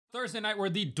Thursday night were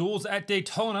the duels at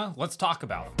Daytona. Let's talk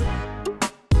about them.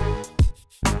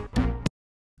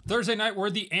 Thursday night were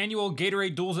the annual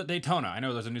Gatorade Duels at Daytona. I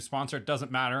know there's a new sponsor. It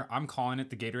doesn't matter. I'm calling it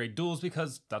the Gatorade Duels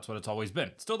because that's what it's always been.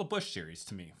 It's still the Busch series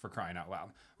to me, for crying out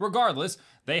loud. Regardless,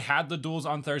 they had the duels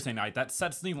on Thursday night. That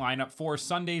sets the lineup for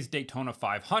Sunday's Daytona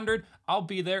 500. I'll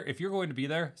be there. If you're going to be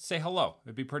there, say hello.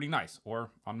 It'd be pretty nice.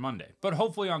 Or on Monday. But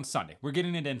hopefully on Sunday. We're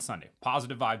getting it in Sunday.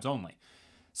 Positive vibes only.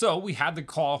 So we had the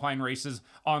qualifying races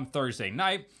on Thursday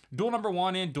night, duel number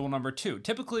 1 and duel number 2.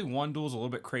 Typically one duel is a little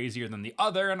bit crazier than the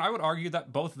other, and I would argue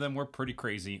that both of them were pretty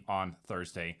crazy on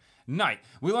Thursday night.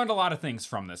 We learned a lot of things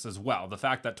from this as well. The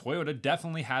fact that Toyota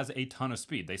definitely has a ton of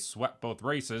speed. They swept both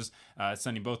races,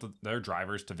 sending both of their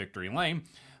drivers to victory lane.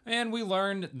 And we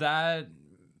learned that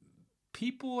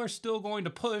people are still going to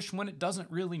push when it doesn't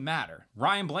really matter.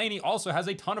 Ryan Blaney also has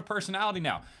a ton of personality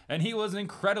now, and he was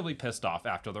incredibly pissed off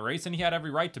after the race, and he had every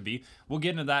right to be. We'll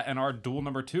get into that in our duel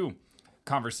number 2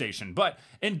 conversation. But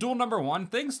in duel number 1,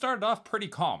 things started off pretty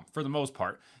calm for the most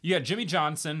part. You had Jimmie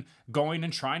Johnson going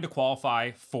and trying to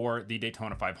qualify for the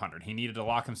Daytona 500. He needed to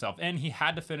lock himself in. He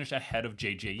had to finish ahead of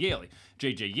J.J. Yeley.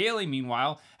 J.J. Yeley,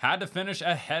 meanwhile, had to finish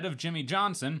ahead of Jimmie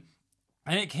Johnson.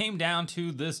 And it came down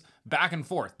to this back and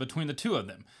forth between the two of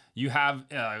them. You have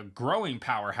a growing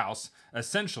powerhouse,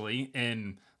 essentially,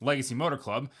 in Legacy Motor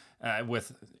Club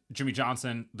with Jimmie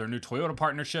Johnson, their new Toyota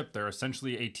partnership. They're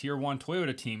essentially a Tier 1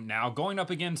 Toyota team now going up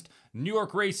against New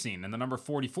York Racing and the number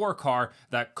 44 car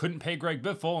that couldn't pay Greg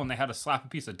Biffle, and they had to slap a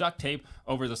piece of duct tape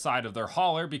over the side of their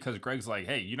hauler because Greg's like,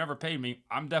 hey, you never paid me.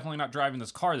 I'm definitely not driving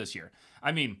this car this year.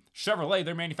 I mean, Chevrolet,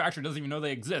 their manufacturer, doesn't even know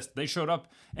they exist. They showed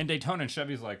up in Daytona, and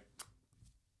Chevy's like,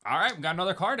 all right, we got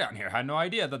another car down here. Had no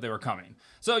idea that they were coming.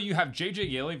 So you have J.J.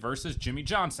 Yeley versus Jimmie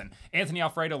Johnson. Anthony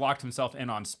Alfredo locked himself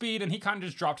in on speed, and he kind of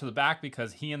just dropped to the back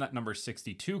because he and that number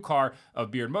 62 car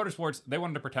of Beard Motorsports, they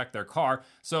wanted to protect their car.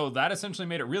 So that essentially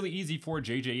made it really easy for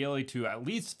J.J. Yeley to at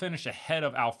least finish ahead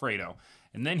of Alfredo.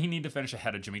 And then he needed to finish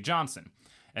ahead of Jimmie Johnson.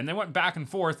 And they went back and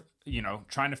forth,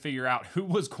 trying to figure out who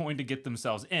was going to get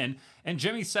themselves in. And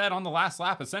Jimmie said on the last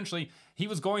lap, essentially, he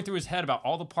was going through his head about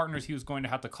all the partners he was going to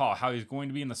have to call, how he was going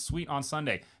to be in the suite on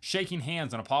Sunday, shaking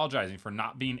hands and apologizing for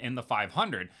not being in the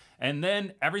 500. And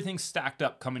then everything stacked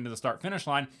up coming to the start-finish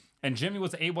line, and Jimmie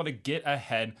was able to get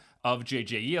ahead of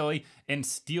J.J. Yeley and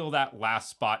steal that last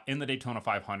spot in the Daytona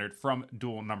 500 from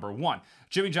duel number 1.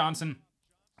 Jimmie Johnson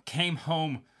came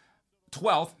home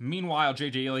 12th. Meanwhile,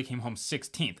 J.J. Yeley came home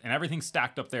 16th, and everything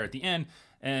stacked up there at the end,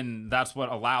 and that's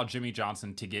what allowed Jimmie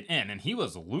Johnson to get in. And he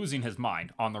was losing his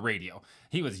mind on the radio.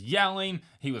 He was yelling,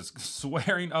 he was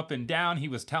swearing up and down, he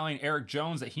was telling Eric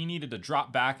Jones that he needed to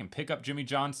drop back and pick up Jimmie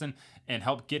Johnson and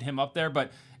help get him up there.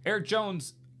 But Eric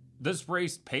Jones, this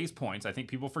race pays points. I think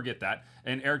people forget that.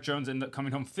 And Eric Jones ended up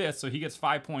coming home 5th, so he gets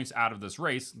 5 points out of this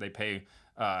race. They pay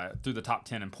through the top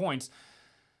 10 in points.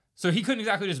 So he couldn't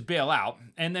exactly just bail out.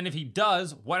 And then if he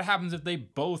does, what happens if they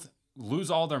both lose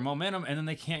all their momentum and then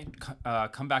they can't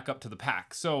come back up to the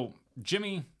pack? So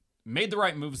Jimmie made the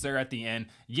right moves there at the end.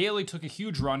 Yeley took a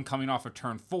huge run coming off of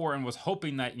turn 4 and was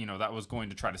hoping that, that was going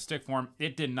to try to stick for him.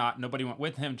 It did not. Nobody went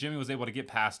with him. Jimmie was able to get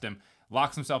past him,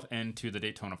 locks himself into the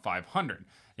Daytona 500.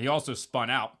 He also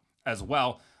spun out as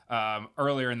well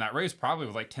earlier in that race, probably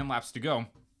with like 10 laps to go,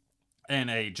 and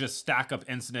a just stack up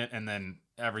incident, and then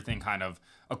everything kind of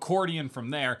accordion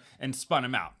from there and spun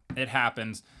him out. It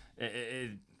happens.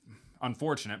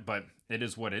 Unfortunate, but it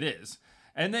is what it is.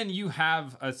 And then you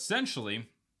have essentially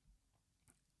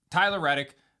Tyler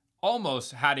Reddick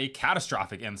almost had a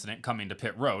catastrophic incident coming to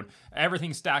pit road.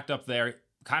 Everything stacked up there,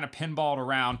 kind of pinballed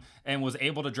around, and was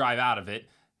able to drive out of it.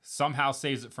 Somehow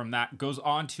saves it from that, goes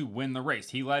on to win the race.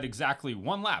 He led exactly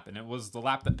 1 lap, and it was the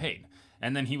lap that paid.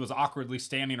 And then he was awkwardly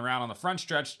standing around on the front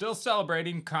stretch, still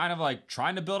celebrating, kind of like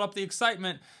trying to build up the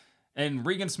excitement. And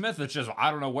Regan Smith is just,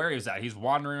 I don't know where he's at. He's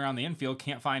wandering around the infield,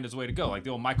 can't find his way to go. Like the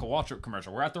old Michael Waltrip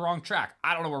commercial. We're at the wrong track.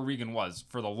 I don't know where Regan was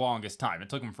for the longest time. It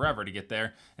took him forever to get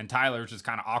there. And Tyler was just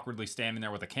kind of awkwardly standing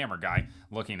there with a camera guy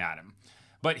looking at him.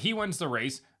 But he wins the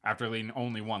race after leading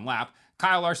only 1 lap.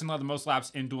 Kyle Larson led the most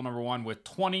laps in duel number 1 with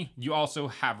 20. You also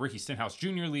have Ricky Stenhouse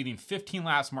Jr. leading 15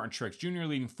 laps, Martin Truex Jr.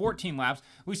 leading 14 laps.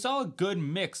 We saw a good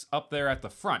mix up there at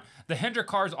the front. The Hendrick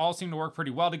cars all seemed to work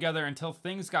pretty well together until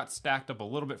things got stacked up a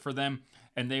little bit for them,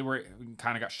 and they were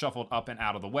kind of got shuffled up and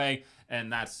out of the way.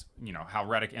 And that's, how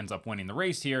Reddick ends up winning the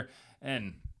race here.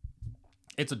 And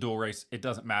it's a dual race. It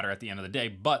doesn't matter at the end of the day,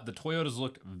 but the Toyotas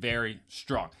looked very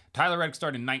strong. Tyler Reddick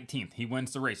started 19th. He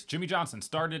wins the race. Jimmie Johnson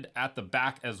started at the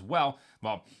back as well.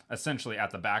 Well, essentially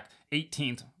at the back,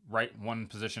 18th, right, 1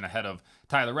 position ahead of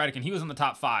Tyler Reddick, and he was in the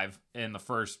top 5 in the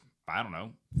first,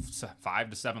 5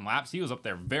 to 7 laps. He was up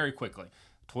there very quickly.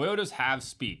 Toyotas have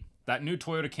speed. That new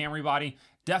Toyota Camry body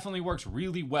definitely works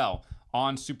really well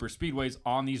on super speedways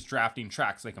on these drafting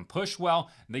tracks. They can push well,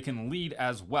 they can lead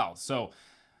as well. So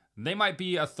they might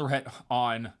be a threat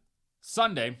on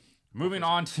Sunday. Moving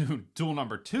on to duel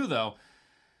number 2, though,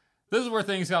 this is where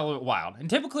things got a little bit wild. And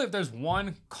typically, if there's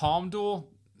one calm duel,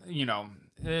 you know,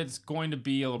 it's going to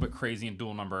be a little bit crazy in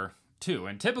duel number 2.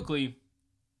 And typically,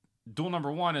 duel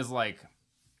number 1 is like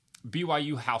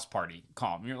BYU house party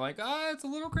calm. You're like, it's a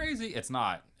little crazy. It's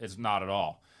not. It's not at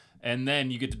all. And then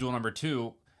you get to duel number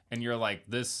 2, and you're like,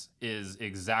 this is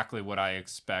exactly what I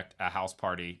expect a house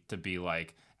party to be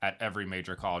like at every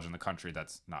major college in the country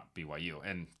that's not BYU.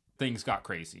 And things got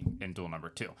crazy in duel number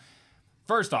 2.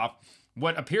 First off,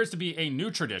 what appears to be a new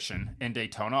tradition in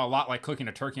Daytona, a lot like cooking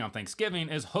a turkey on Thanksgiving,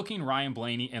 is hooking Ryan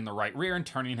Blaney in the right rear and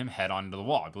turning him head on into the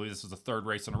wall. I believe this is the 3rd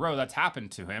race in a row that's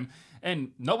happened to him,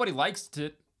 and nobody likes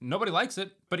it,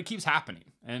 but it keeps happening,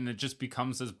 and it just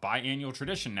becomes this biannual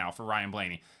tradition now for Ryan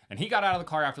Blaney. And he got out of the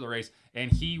car after the race,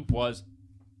 and he was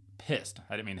pissed.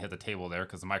 I didn't mean to hit the table there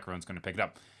because the microphone's going to pick it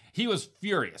up. He was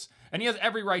furious, and he has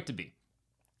every right to be.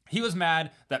 He was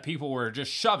mad that people were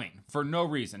just shoving for no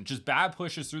reason, just bad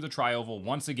pushes through the tri-oval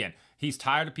once again. He's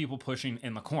tired of people pushing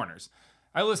in the corners.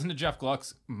 I listened to Jeff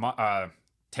Gluck's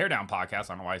Teardown podcast. I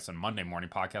don't know why it's a Monday morning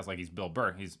podcast like he's Bill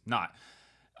Burr. He's not.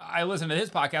 I listened to his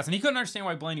podcast, and he couldn't understand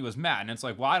why Blaney was mad. And it's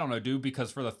like, well, I don't know, dude,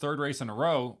 because for the 3rd race in a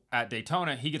row at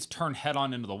Daytona, he gets turned head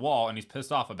on into the wall, and he's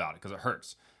pissed off about it because it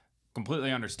hurts.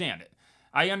 Completely understand it.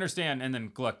 I understand, and then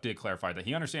Gluck did clarify that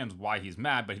he understands why he's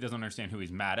mad, but he doesn't understand who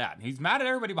he's mad at. He's mad at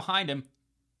everybody behind him,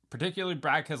 particularly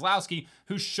Brad Keselowski,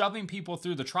 who's shoving people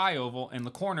through the tri-oval in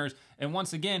the corners. And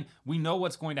once again, we know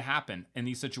what's going to happen in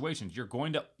these situations. You're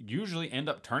going to usually end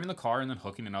up turning the car and then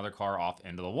hooking another car off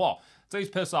into the wall. So he's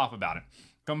pissed off about it.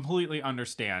 Completely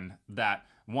understand that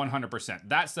 100%.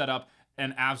 That set up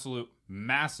an absolute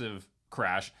massive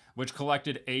crash, which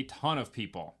collected a ton of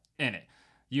people in it.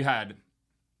 You had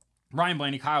Ryan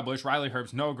Blaney, Kyle Busch, Riley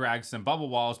Herbst, Noah Gragson, Bubba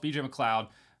Wallace, BJ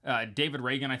McLeod, David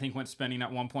Reagan, I think, went spinning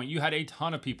at one point. You had a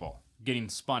ton of people getting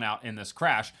spun out in this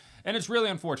crash. And it's really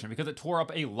unfortunate because it tore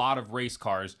up a lot of race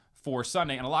cars for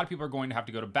Sunday, and a lot of people are going to have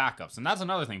to go to backups. And that's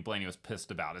another thing Blaney was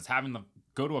pissed about, is having to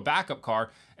go to a backup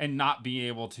car and not be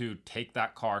able to take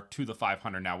that car to the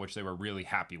 500 now, which they were really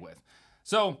happy with.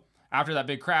 So after that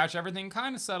big crash, everything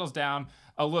kind of settles down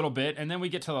a little bit, and then we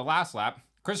get to the last lap.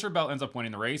 Christopher Bell ends up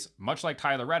winning the race, much like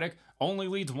Tyler Reddick, only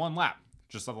leads 1 lap,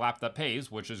 just a lap that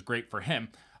pays, which is great for him.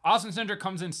 Austin Cindric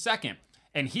comes in second,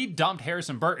 and he dumped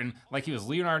Harrison Burton like he was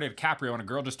Leonardo DiCaprio and a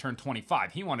girl just turned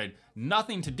 25. He wanted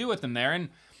nothing to do with him there, and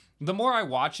the more I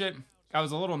watch it, I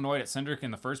was a little annoyed at Cindric in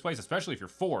the first place, especially if you're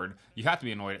Ford. You have to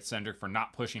be annoyed at Cindric for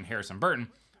not pushing Harrison Burton.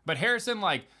 But Harrison,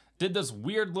 did this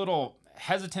weird little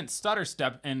hesitant stutter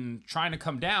step and trying to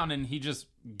come down, and he just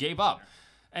gave up.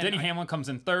 And Denny Hamlin comes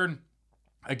in third.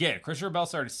 Again, Christopher Bell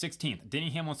started 16th.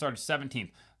 Denny Hamlin started 17th.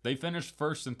 They finished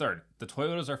 1st and 3rd. The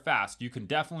Toyotas are fast. You can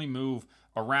definitely move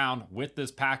around with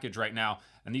this package right now,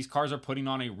 and these cars are putting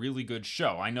on a really good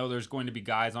show. I know there's going to be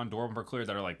guys on Dorman Clear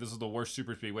that are like, this is the worst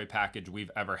super speedway package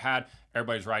we've ever had.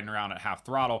 Everybody's riding around at half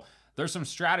throttle. There's some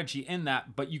strategy in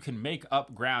that, but you can make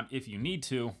up ground if you need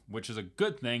to, which is a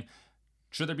good thing.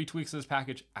 Should there be tweaks to this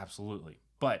package? Absolutely.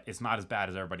 But it's not as bad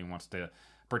as everybody wants to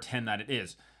pretend that it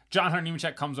is. John Hunter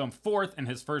Nemechek comes home 4th in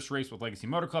his first race with Legacy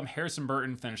Motor Club. Harrison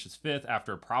Burton finishes 5th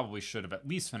after probably should have at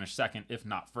least finished 2nd, if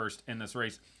not 1st in this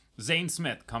race. Zane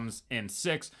Smith comes in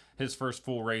 6th, his first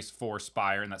full race for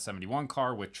Spire in that 71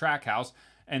 car with Trackhouse.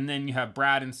 And then you have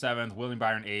Brad in 7th, William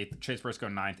Byron 8th, Chase Briscoe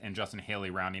 9th, and Justin Haley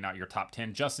rounding out your top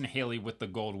 10. Justin Haley with the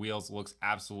gold wheels looks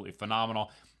absolutely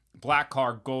phenomenal. Black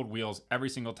car, gold wheels, every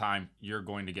single time. You're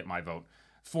going to get my vote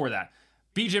for that.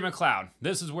 BJ McLeod,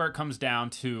 this is where it comes down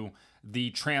to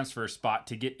the transfer spot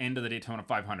to get into the Daytona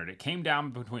 500. It came down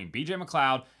between BJ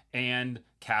McLeod and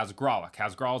Kaz Grala.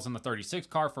 Kaz Grala's in the 36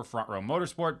 car for Front Row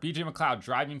Motorsport. BJ McLeod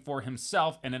driving for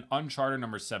himself in an unchartered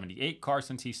number 78 car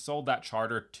since he sold that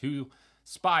charter to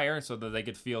Spire so that they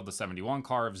could field the 71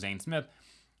 car of Zane Smith.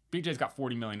 BJ's got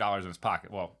 $40 million in his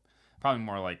pocket. Well, probably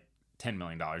more like $10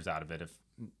 million out of it, if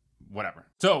whatever.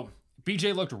 So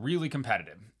BJ looked really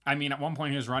competitive. I mean, at one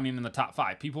point he was running in the top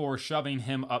 5. People were shoving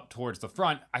him up towards the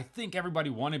front. I think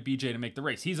everybody wanted BJ to make the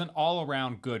race. He's an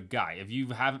all-around good guy. If you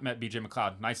haven't met BJ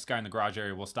McLeod, nicest guy in the garage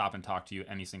area, will stop and talk to you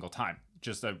any single time.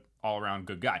 Just an all-around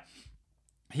good guy.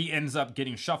 He ends up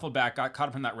getting shuffled back, got caught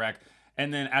up in that wreck,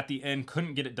 and then at the end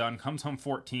couldn't get it done. Comes home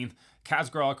 14th. Kaz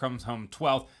Grala comes home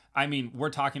 12th. I mean, we're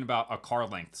talking about a car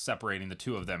length separating the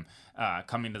two of them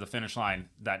coming to the finish line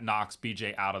that knocks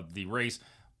BJ out of the race.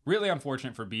 Really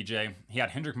unfortunate for BJ. He had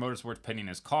Hendrick Motorsports pitting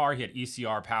his car. He had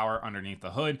ECR power underneath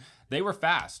the hood. They were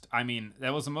fast. I mean,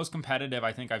 that was the most competitive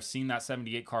I think I've seen that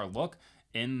 78 car look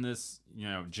in this,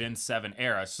 Gen 7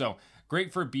 era. So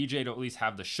great for BJ to at least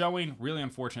have the showing. Really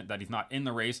unfortunate that he's not in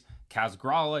the race. Kaz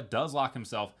Grala does lock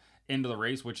himself into the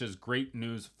race, which is great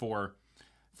news for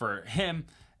him.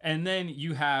 And then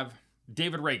you have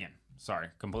David Reagan. Sorry,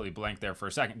 completely blank there for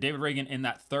a second. David Reagan in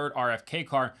that third RFK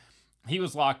car. He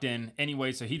was locked in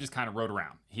anyway, so he just kind of rode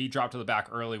around. He dropped to the back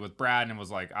early with Brad and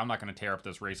was like, I'm not going to tear up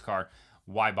this race car.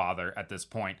 Why bother at this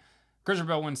point? Christopher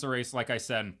Bell wins the race, like I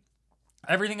said.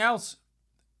 Everything else,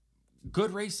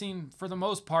 good racing for the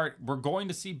most part. We're going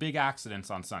to see big accidents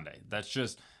on Sunday. That's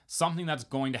just something that's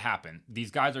going to happen.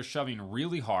 These guys are shoving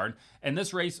really hard, and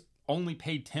this race only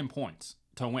paid 10 points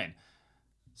to win.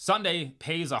 Sunday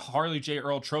pays a Harley J.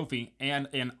 Earl trophy and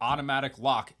an automatic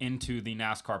lock into the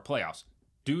NASCAR playoffs.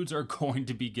 Dudes are going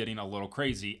to be getting a little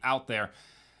crazy out there,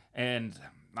 and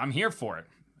I'm here for it,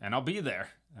 and I'll be there.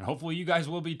 And hopefully you guys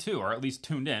will be too, or at least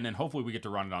tuned in, and hopefully we get to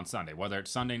run it on Sunday. Whether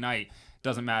it's Sunday night,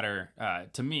 doesn't matter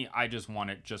to me. I just want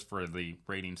it just for the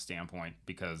rating standpoint,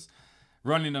 because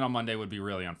running it on Monday would be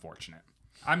really unfortunate.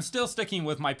 I'm still sticking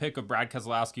with my pick of Brad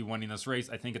Keselowski winning this race.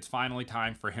 I think it's finally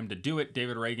time for him to do it.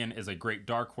 David Reagan is a great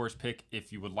dark horse pick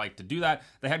if you would like to do that.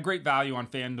 They had great value on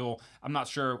FanDuel. I'm not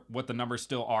sure what the numbers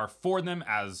still are for them,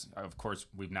 as of course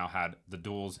we've now had the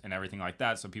duels and everything like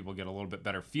that, so people get a little bit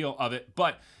better feel of it.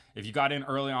 But if you got in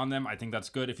early on them, I think that's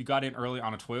good. If you got in early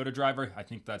on a Toyota driver, I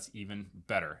think that's even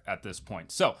better at this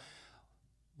point. So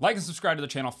like and subscribe to the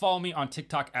channel. Follow me on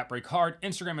TikTok at BreakHard,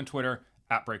 Instagram and Twitter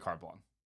at BreakHardBlog.